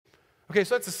Okay,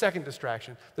 so that's the second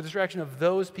distraction, the distraction of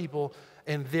those people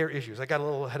and their issues. I got a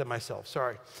little ahead of myself,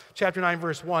 sorry. Chapter 9,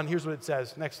 verse 1, here's what it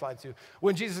says. Next slide, Sue.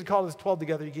 When Jesus had called his 12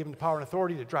 together, he gave them the power and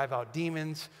authority to drive out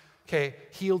demons, okay,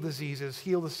 heal diseases,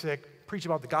 heal the sick, preach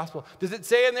about the gospel. Does it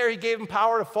say in there he gave them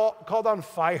power to call down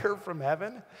fire from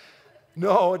heaven?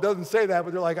 No, it doesn't say that,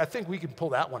 but they're like, I think we can pull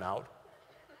that one out.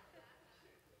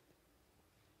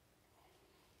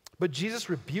 But Jesus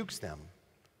rebukes them.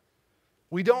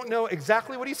 We don't know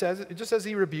exactly what he says. It just says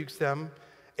he rebukes them.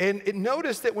 And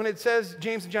notice that when it says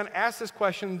James and John asked this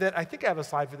question, that I think I have a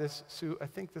slide for this, Sue. I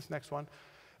think this next one.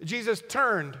 Jesus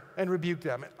turned and rebuked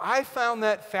them. And I found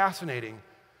that fascinating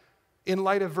in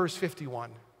light of verse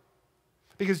 51.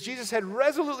 Because Jesus had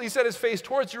resolutely set his face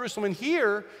towards Jerusalem. And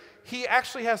here, he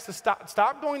actually has to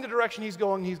stop going the direction he's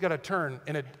going. He's got to turn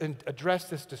and address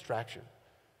this distraction.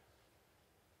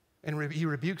 And he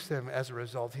rebukes them as a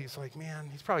result. He's like, man,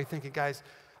 he's probably thinking, guys,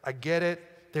 I get it.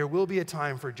 There will be a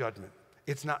time for judgment.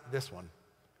 It's not this one.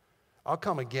 I'll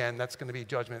come again. That's going to be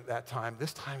judgment at that time.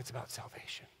 This time it's about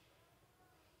salvation.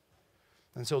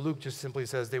 And so Luke just simply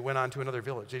says they went on to another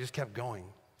village. They just kept going,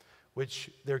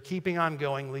 which they're keeping on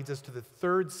going leads us to the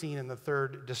third scene and the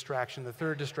third distraction. The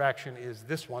third distraction is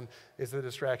this one, is the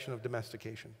distraction of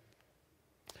domestication.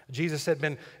 Jesus had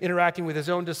been interacting with his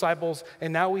own disciples,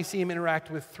 and now we see him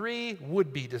interact with three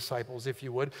would-be disciples, if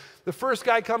you would. The first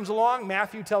guy comes along.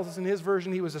 Matthew tells us in his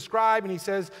version he was a scribe, and he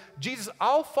says, Jesus,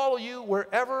 I'll follow you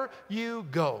wherever you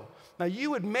go. Now,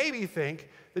 you would maybe think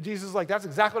that Jesus is like, that's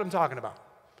exactly what I'm talking about.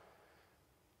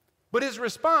 But his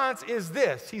response is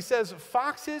this. He says,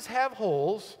 foxes have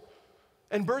holes,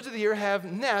 and birds of the air have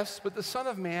nests, but the Son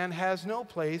of Man has no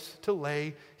place to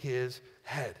lay his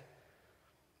head.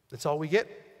 That's all we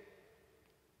get.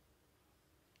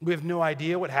 We have no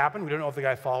idea what happened. We don't know if the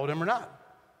guy followed him or not.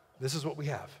 This is what we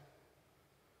have.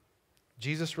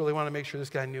 Jesus really wanted to make sure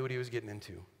this guy knew what he was getting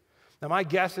into. Now, my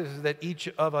guess is that each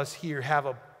of us here have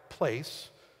a place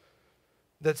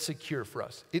that's secure for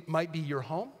us. It might be your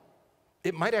home.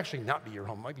 It might actually not be your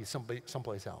home. It might be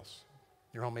someplace else.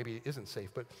 Your home maybe isn't safe,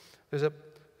 but there's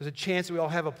a chance that we all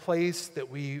have a place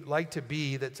that we like to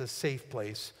be that's a safe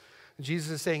place. And Jesus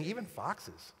is saying even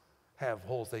foxes have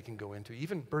holes they can go into.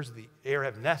 Even birds of the air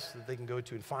have nests that they can go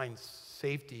to and find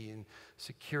safety and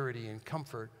security and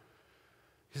comfort.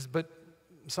 He says, but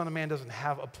Son of Man doesn't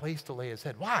have a place to lay his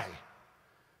head. Why?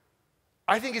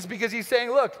 I think it's because he's saying,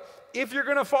 look, if you're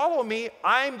going to follow me,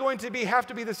 I'm going to have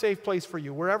to be the safe place for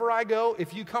you. Wherever I go,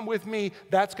 if you come with me,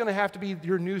 that's going to have to be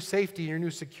your new safety, your new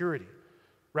security,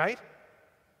 right?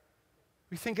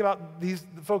 We think about the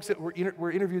folks that were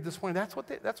interviewed this morning. That's what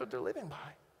they're living by.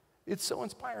 It's so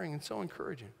inspiring and so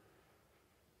encouraging.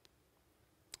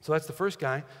 So that's the first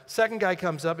guy. Second guy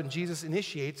comes up and Jesus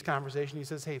initiates conversation. He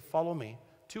says, hey, follow me.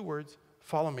 2 words,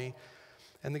 follow me.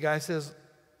 And the guy says,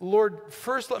 Lord,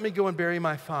 first let me go and bury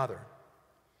my father.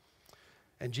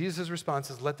 And Jesus' response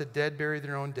is, let the dead bury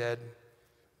their own dead,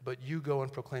 but you go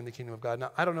and proclaim the kingdom of God.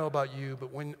 Now, I don't know about you,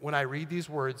 but when I read these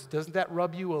words, doesn't that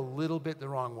rub you a little bit the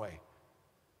wrong way?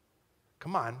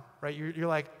 Come on, right? You're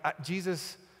like,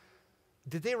 Jesus,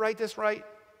 did they write this right?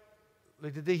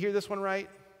 Like, did they hear this one right?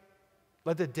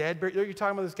 Let the dead bury. You're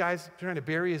talking about this guy's trying to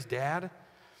bury his dad?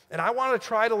 And I want to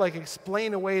try to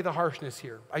explain away the harshness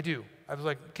here. I do. I was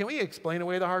like, can we explain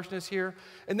away the harshness here?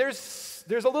 And there's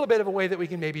a little bit of a way that we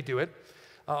can maybe do it,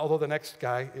 although the next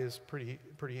guy is pretty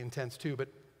intense too. But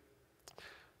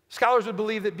scholars would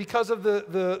believe that because of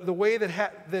the way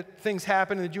that things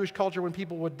happen in the Jewish culture when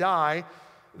people would die,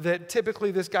 that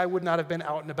typically this guy would not have been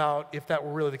out and about if that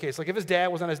were really the case. Like if his dad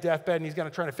was on his deathbed and he's going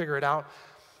to try to figure it out,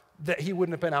 that he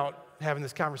wouldn't have been out having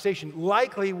this conversation.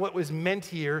 Likely what was meant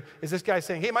here is this guy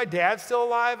saying, hey, my dad's still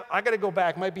alive. I got to go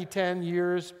back. Might be 10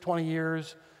 years, 20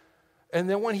 years. And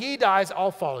then when he dies,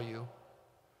 I'll follow you.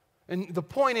 And the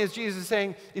point is, Jesus is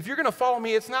saying, if you're going to follow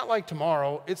me, it's not like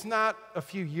tomorrow. It's not a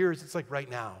few years. It's like right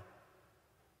now.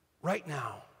 Right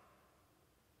now.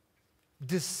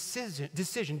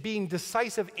 Decision, being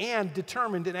decisive and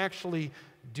determined in actually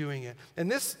doing it.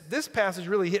 And this passage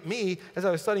really hit me as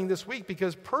I was studying this week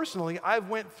because personally, I've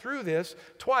went through this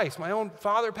twice. My own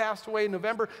father passed away in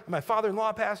November, and my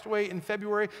father-in-law passed away in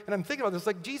February, and I'm thinking about this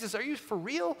like, Jesus, are you for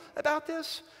real about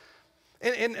this?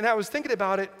 And I was thinking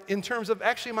about it in terms of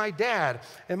actually my dad.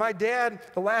 And my dad,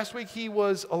 the last week he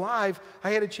was alive, I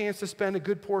had a chance to spend a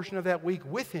good portion of that week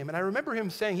with him. And I remember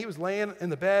him saying, he was laying in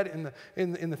the bed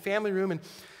in the family room,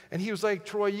 and he was like,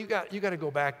 Troy, you got to go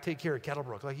back, take care of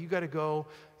Kettlebrook. Like, you got to go.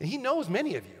 And he knows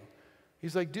many of you.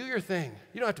 He's like, do your thing.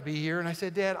 You don't have to be here. And I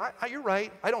said, Dad, you're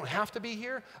right. I don't have to be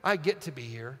here. I get to be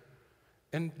here.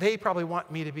 And they probably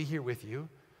want me to be here with you.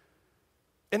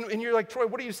 And you're like, Troy,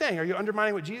 what are you saying? Are you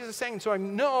undermining what Jesus is saying? So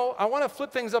I want to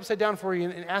flip things upside down for you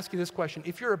and ask you this question.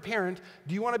 If you're a parent,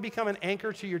 do you want to become an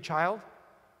anchor to your child?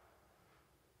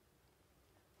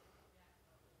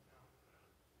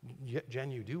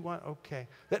 Jen, you do want? Okay.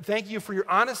 Thank you for your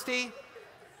honesty.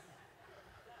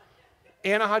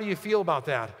 Anna, how do you feel about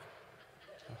that?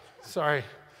 Sorry.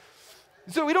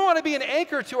 So we don't want to be an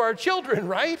anchor to our children,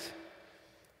 right?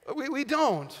 We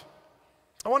don't.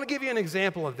 I want to give you an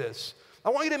example of this. I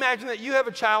want you to imagine that you have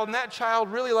a child, and that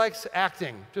child really likes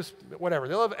acting, just whatever.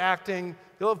 They love acting,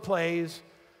 they love plays.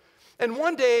 And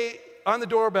one day, on the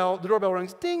doorbell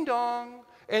rings, ding dong,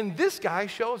 and this guy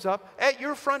shows up at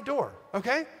your front door,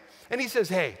 okay? And he says,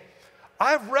 hey,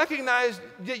 I've recognized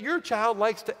that your child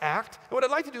likes to act, and what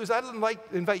I'd like to do is I'd like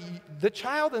to invite the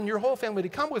child and your whole family to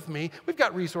come with me. We've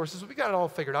got resources. We've got it all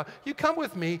figured out. You come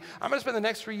with me. I'm going to spend the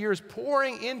next 3 years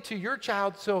pouring into your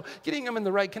child, so getting them in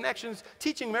the right connections,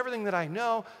 teaching them everything that I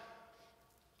know.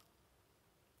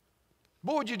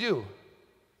 What would you do?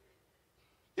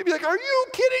 You'd be like, are you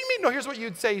kidding me? No, here's what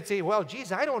you'd say. You'd say, well,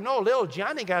 geez, I don't know. Little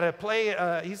Johnny got to play.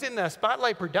 He's in the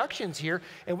Spotlight Productions here,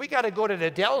 and we got to go to the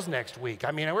Dells next week.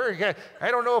 I mean, I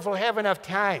don't know if we'll have enough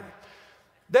time.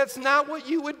 That's not what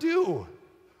you would do.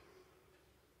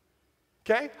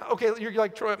 Okay, you're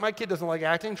like, Troy, my kid doesn't like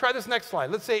acting. Try this next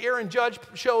slide. Let's say Aaron Judge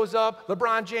shows up,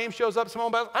 LeBron James shows up,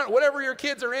 Simone Biles, whatever your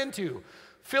kids are into.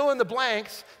 Fill in the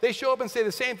blanks. They show up and say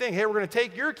the same thing. Hey, we're going to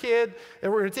take your kid,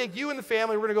 and we're going to take you and the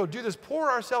family. We're going to go do this,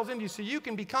 pour ourselves into you so you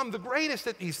can become the greatest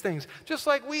at these things, just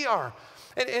like we are.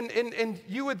 And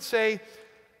you would say,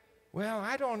 well,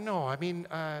 I don't know. I mean,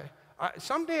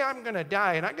 someday I'm going to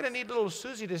die, and I'm going to need little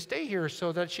Susie to stay here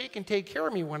so that she can take care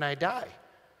of me when I die.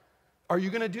 Are you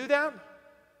going to do that?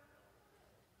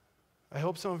 I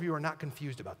hope some of you are not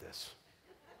confused about this.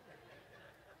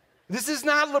 This is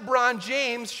not LeBron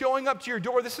James showing up to your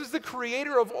door. This is the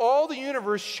creator of all the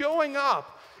universe showing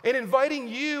up and inviting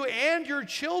you and your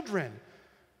children.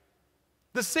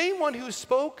 The same one who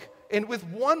spoke and with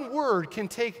one word can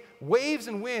take waves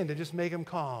and wind and just make them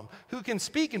calm, who can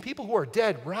speak and people who are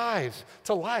dead rise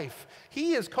to life.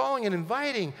 He is calling and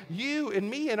inviting you and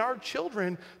me and our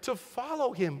children to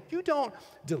follow him. You don't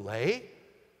delay.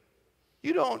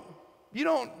 You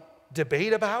don't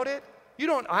debate about it. You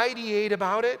don't ideate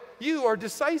about it. You are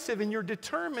decisive and you're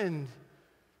determined.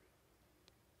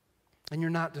 And you're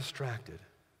not distracted.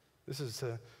 This is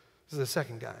the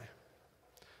second guy.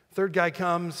 Third guy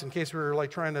comes, in case we're like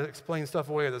trying to explain stuff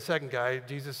away with the second guy.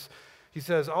 Jesus, he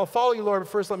says, I'll follow you, Lord, but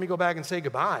first let me go back and say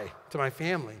goodbye to my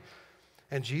family.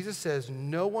 And Jesus says,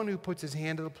 no one who puts his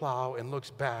hand to the plow and looks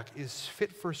back is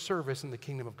fit for service in the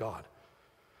kingdom of God.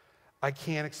 I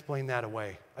can't explain that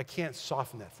away. I can't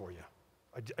soften that for you.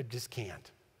 I just can't.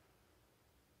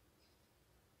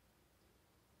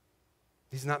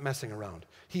 He's not messing around.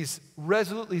 He's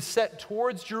resolutely set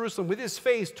towards Jerusalem with his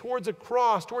face towards a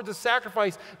cross, towards a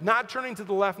sacrifice, not turning to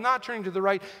the left, not turning to the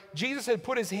right. Jesus had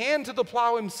put his hand to the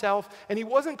plow himself, and he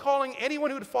wasn't calling anyone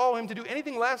who would follow him to do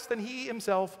anything less than he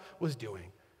himself was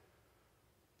doing.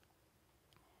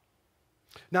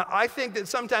 Now, I think that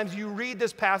sometimes you read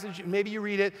this passage, maybe you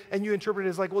read it, and you interpret it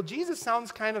as like, well, Jesus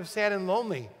sounds kind of sad and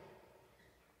lonely.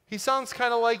 He sounds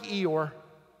kind of like Eeyore.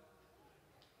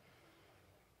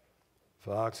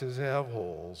 Foxes have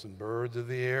holes and birds of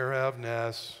the air have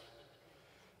nests,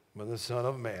 but the Son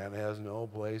of Man has no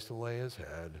place to lay his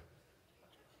head.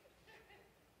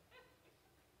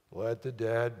 Let the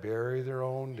dead bury their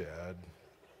own dead.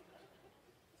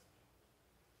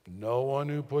 No one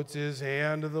who puts his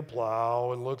hand to the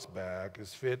plow and looks back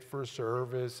is fit for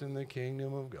service in the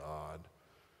kingdom of God.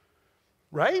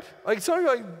 Right? Like some of you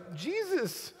are like,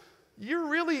 Jesus, you're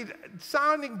really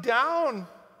sounding down.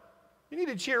 You need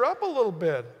to cheer up a little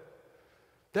bit.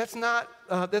 That's not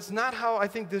how I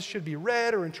think this should be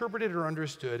read or interpreted or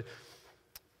understood.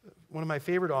 One of my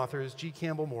favorite authors, G.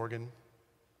 Campbell Morgan,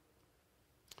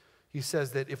 he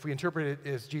says that if we interpret it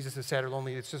as Jesus is sad or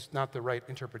lonely, it's just not the right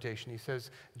interpretation. He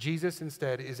says, Jesus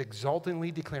instead is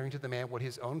exultantly declaring to the man what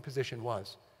his own position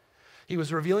was. He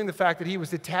was revealing the fact that he was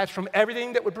detached from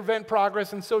everything that would prevent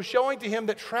progress, and so showing to him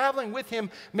that traveling with him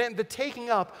meant the taking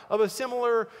up of a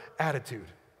similar attitude.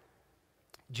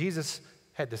 Jesus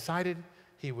had decided,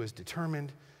 he was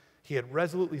determined, he had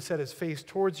resolutely set his face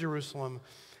towards Jerusalem,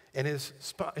 and his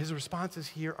responses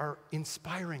here are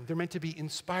inspiring. They're meant to be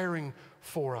inspiring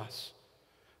for us,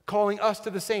 calling us to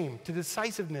the same, to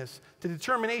decisiveness, to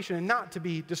determination, and not to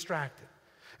be distracted.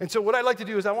 And so what I'd like to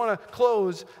do is I want to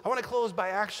close by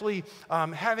actually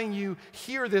having you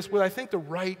hear this with, I think, the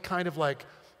right kind of like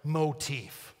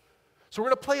motif. So we're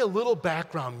going to play a little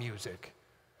background music,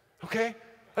 okay?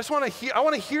 I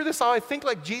want to hear this how I think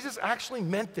like Jesus actually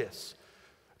meant this.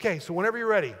 Okay, so whenever you're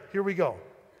ready, here we go.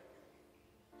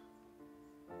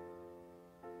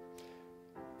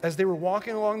 As they were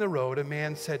walking along the road, a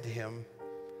man said to him,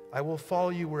 I will follow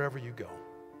you wherever you go.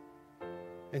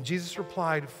 And Jesus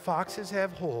replied, foxes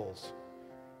have holes,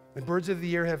 and birds of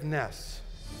the air have nests,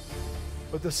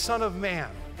 but the Son of Man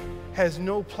has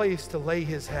no place to lay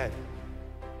his head.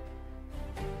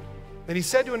 And he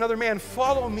said to another man,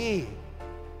 follow me.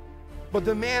 But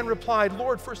the man replied,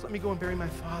 Lord, first let me go and bury my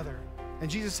father. And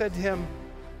Jesus said to him,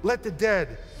 let the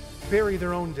dead bury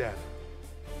their own dead.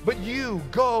 But you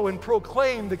go and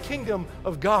proclaim the kingdom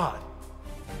of God.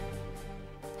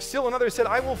 Still another said,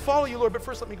 I will follow you, Lord, but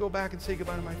first let me go back and say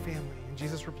goodbye to my family. And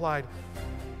Jesus replied,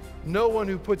 no one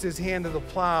who puts his hand to the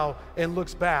plow and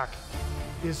looks back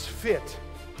is fit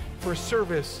for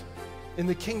service in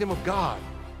the kingdom of God.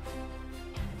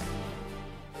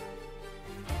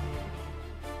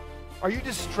 Are you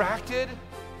distracted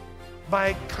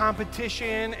by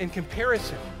competition and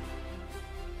comparison?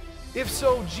 If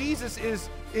so, Jesus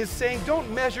is saying,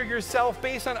 don't measure yourself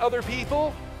based on other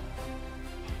people.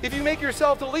 If you make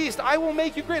yourself the least, I will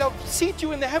make you great. I'll seat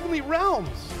you in the heavenly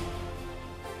realms.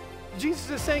 Jesus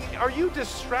is saying, are you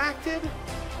distracted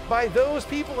by those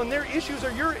people and their issues?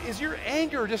 Is your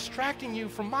anger distracting you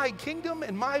from my kingdom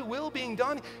and my will being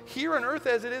done here on earth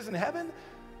as it is in heaven?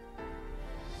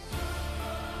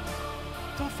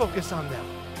 Don't focus on them.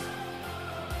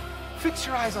 Fix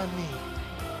your eyes on me.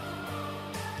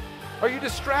 Are you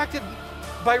distracted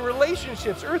by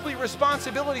relationships, earthly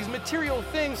responsibilities, material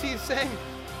things? He's saying,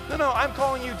 no, I'm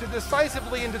calling you to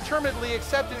decisively and determinedly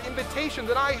accept an invitation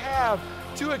that I have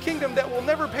to a kingdom that will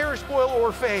never perish, spoil,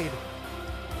 or fade.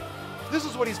 This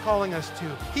is what he's calling us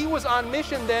to. He was on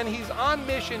mission then, he's on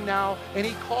mission now, and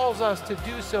he calls us to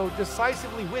do so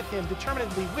decisively with him,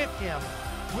 determinedly with him.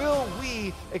 Will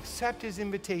we accept his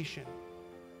invitation?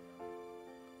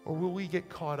 Or will we get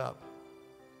caught up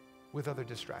with other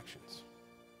distractions?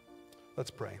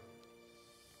 Let's pray.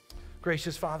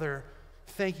 Gracious Father,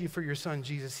 thank you for your Son,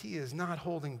 Jesus. He is not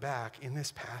holding back in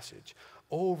this passage.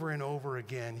 Over and over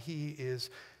again, he has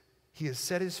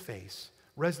set his face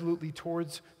resolutely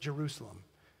towards Jerusalem.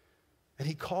 And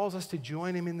he calls us to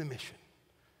join him in the mission.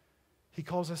 He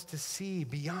calls us to see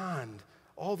beyond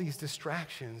all these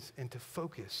distractions and to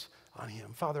focus on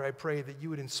him. Father, I pray that you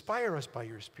would inspire us by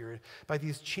your Spirit, by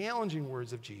these challenging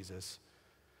words of Jesus,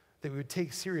 that we would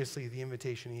take seriously the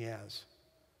invitation he has,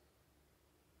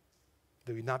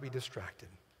 that we would not be distracted.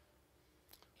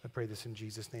 I pray this in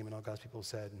Jesus' name, and all God's people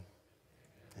said,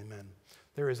 amen.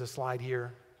 There is a slide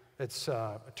here. It's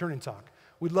a turn and talk.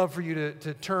 We'd love for you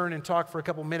to turn and talk for a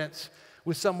couple minutes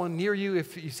with someone near you.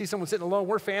 If you see someone sitting alone,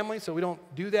 we're family, so we don't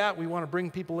do that. We want to bring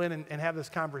people in and have this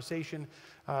conversation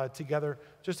together.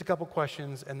 Just a couple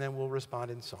questions, and then we'll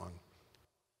respond in song.